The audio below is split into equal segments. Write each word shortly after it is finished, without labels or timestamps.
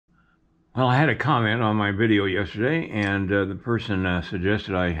Well, I had a comment on my video yesterday, and the person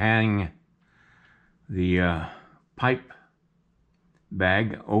suggested I hang the pipe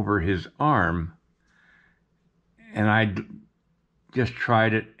bag over his arm, and I just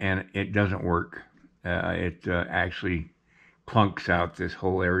tried it, and it doesn't work. It actually clunks out this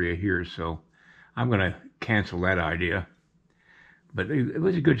whole area here, so I'm going to cancel that idea. But it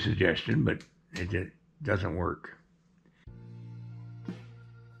was a good suggestion, but it doesn't work.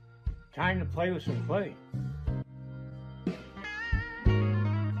 Time to play with some clay.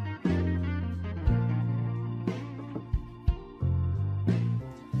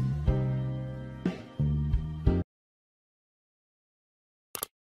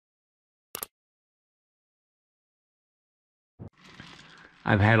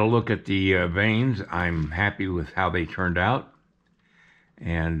 I've had a look at the veins. I'm happy with how they turned out.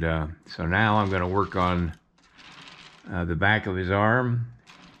 And so now I'm going to work on the back of his arm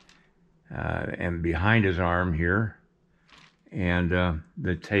and behind his arm here. And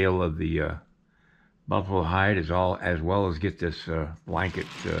the tail of the buffalo hide as well as get this blanket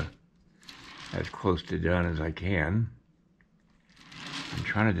as close to done as I can. I'm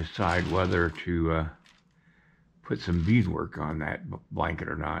trying to decide whether to put some beadwork on that blanket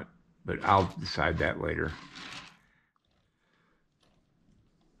or not, but I'll decide that later.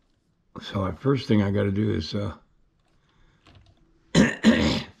 So the first thing I got to do is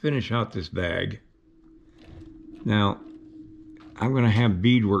finish out this bag. Now, I'm going to have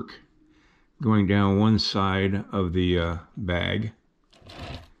beadwork going down one side of the bag,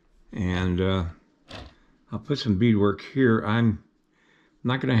 and I'll put some beadwork here. I'm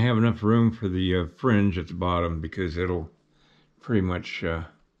not going to have enough room for the fringe at the bottom because it'll pretty much, well,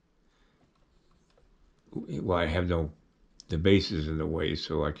 I have the base is in the way,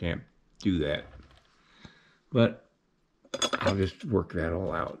 so I can't do that. But I'll just work that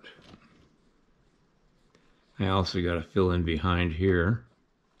all out. I also got to fill in behind here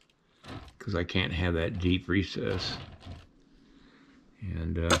because I can't have that deep recess.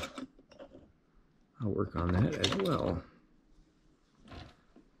 And I'll work on that as well.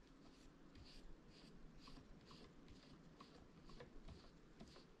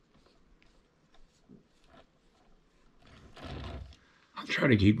 I'll try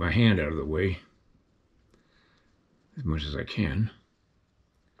to keep my hand out of the way as much as I can.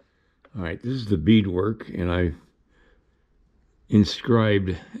 All right, this is the beadwork, and I've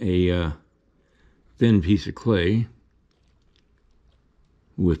inscribed a thin piece of clay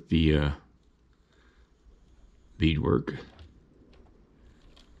with the beadwork.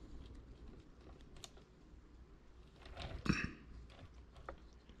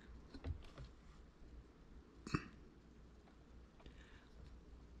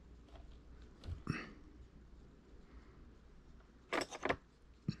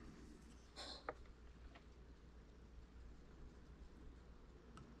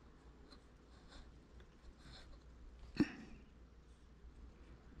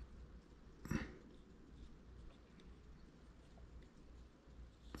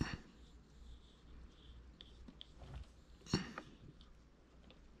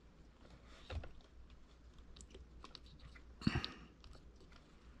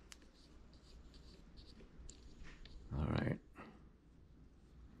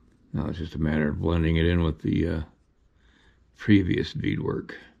 Now it's just a matter of blending it in with the previous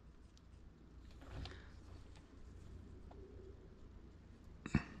beadwork.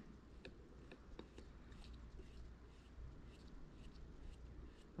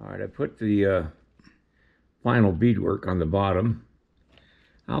 All right, I put the final beadwork on the bottom.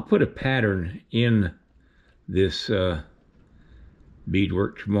 I'll put a pattern in this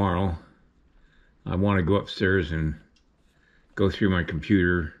beadwork tomorrow. I want to go upstairs and go through my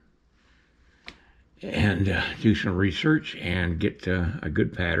computer and do some research and get a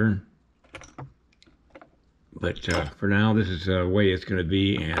good pattern. But for now, this is the way it's going to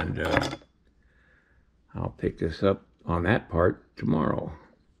be, and I'll pick this up on that part tomorrow.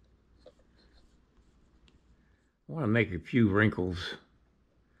 I want to make a few wrinkles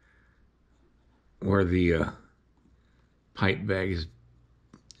where the pipe bag is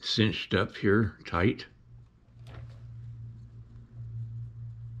cinched up here tight.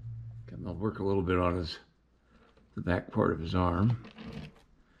 I'll work a little bit on the back part of his arm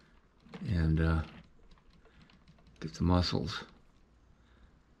and get the muscles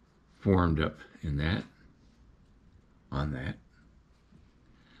formed up in that, on that.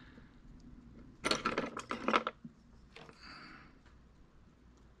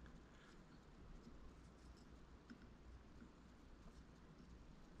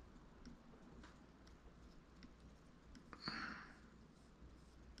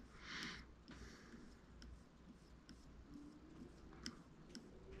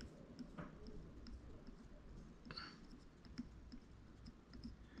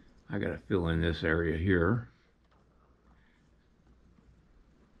 I got to fill in this area here.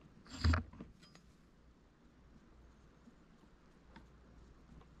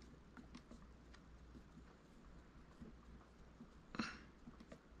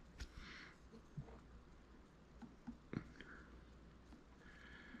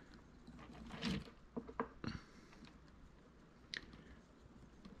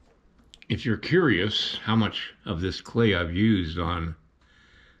 If you're curious how much of this clay I've used on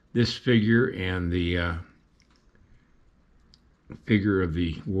this figure and the figure of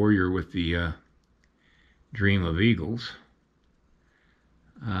the warrior with the dream of eagles,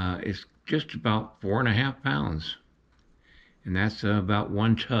 it's just about 4.5 pounds. And that's about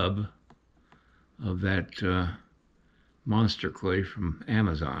 1 tub of that monster clay from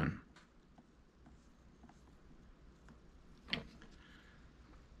Amazon.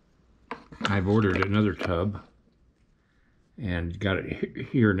 I've ordered another tub and got it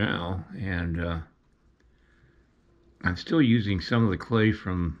here now, and I'm still using some of the clay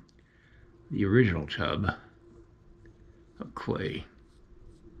from the original tub of clay.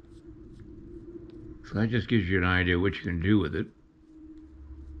 So that just gives you an idea what you can do with it.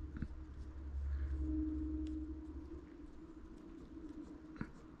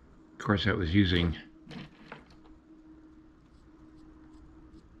 Of course, I was using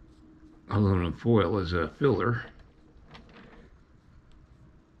aluminum foil as a filler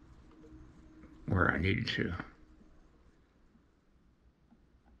where I needed to.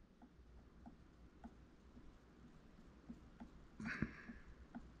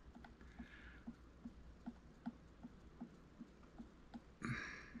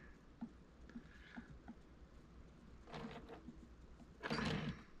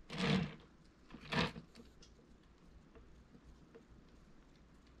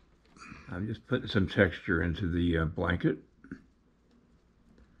 I'm just putting some texture into the blanket.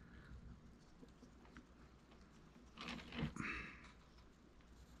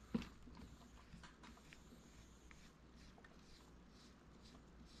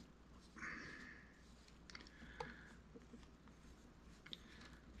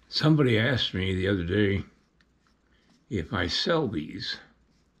 Somebody asked me the other day if I sell these,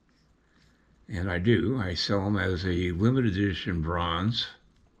 and I do. I sell them as a limited edition bronze,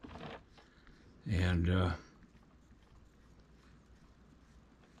 and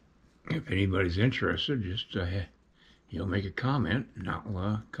if anybody's interested, just make a comment and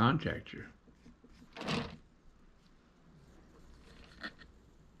I'll contact you.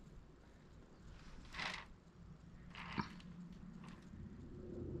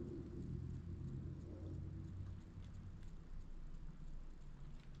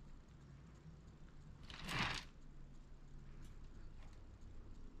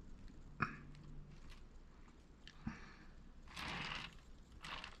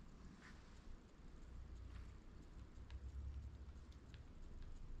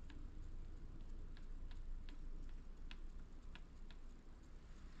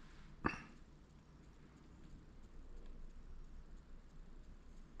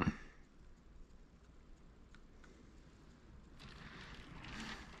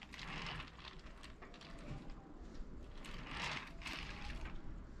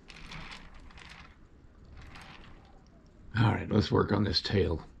 All right, let's work on this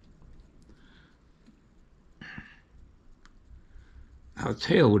tail. Now, the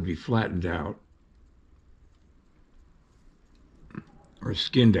tail would be flattened out or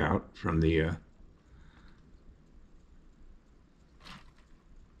skinned out from the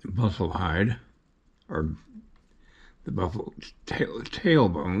buffalo hide, or the buffalo tail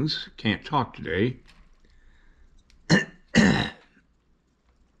bones. Can't talk today.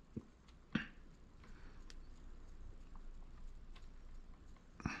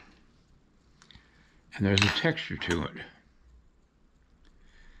 And there's a texture to it.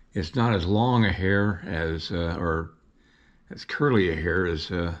 It's not as long a hair as, or as curly a hair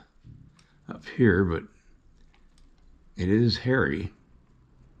as up here, but it is hairy.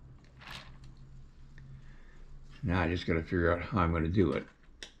 Now I just got to figure out how I'm going to do it.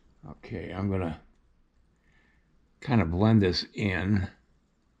 Okay, I'm going to kind of blend this in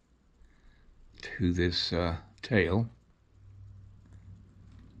to this tail.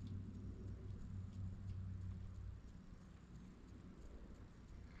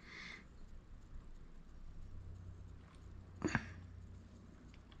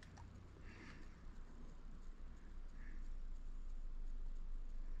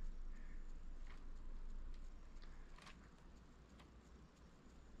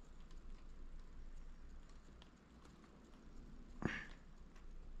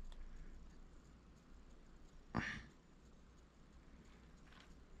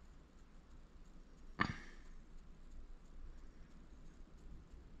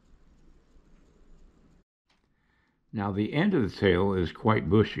 Now the end of the tail is quite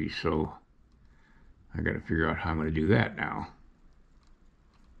bushy, so I got to figure out how I'm going to do that now.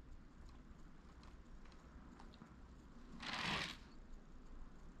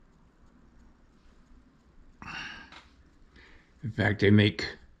 In fact, they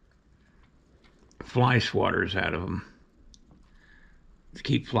make fly swatters out of them to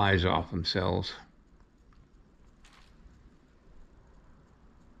keep flies off themselves.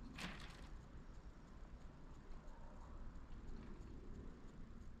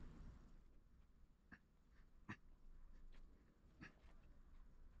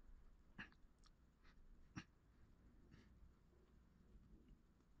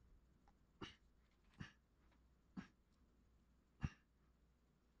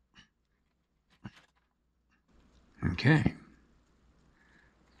 Okay.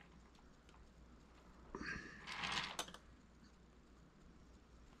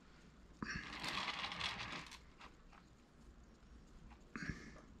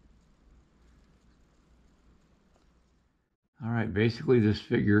 All right, basically this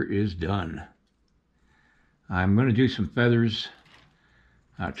figure is done. I'm going to do some feathers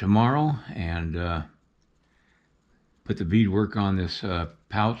tomorrow and put the beadwork on this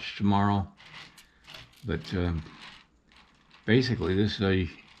pouch tomorrow. But basically this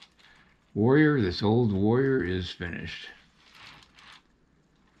warrior, this old warrior is finished.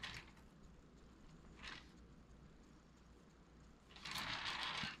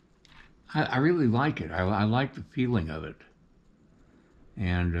 I really like it. I like the feeling of it.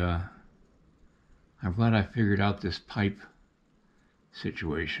 And I'm glad I figured out this pipe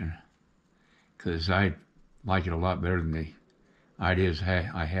situation, because I like it a lot better than the ideas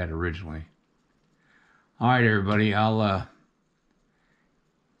I had originally. All right, everybody, I'll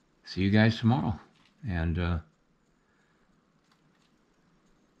see you guys tomorrow, and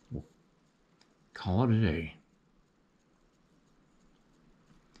we'll call it a day.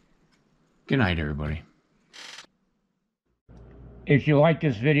 Good night, everybody. If you like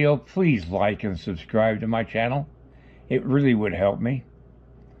this video, please like and subscribe to my channel. It really would help me.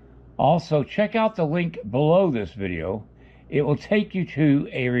 Also, check out the link below this video. It will take you to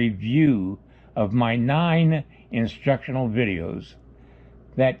a review of my 9 instructional videos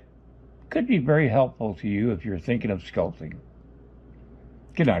that could be very helpful to you if you're thinking of sculpting.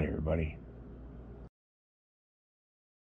 Good night, everybody.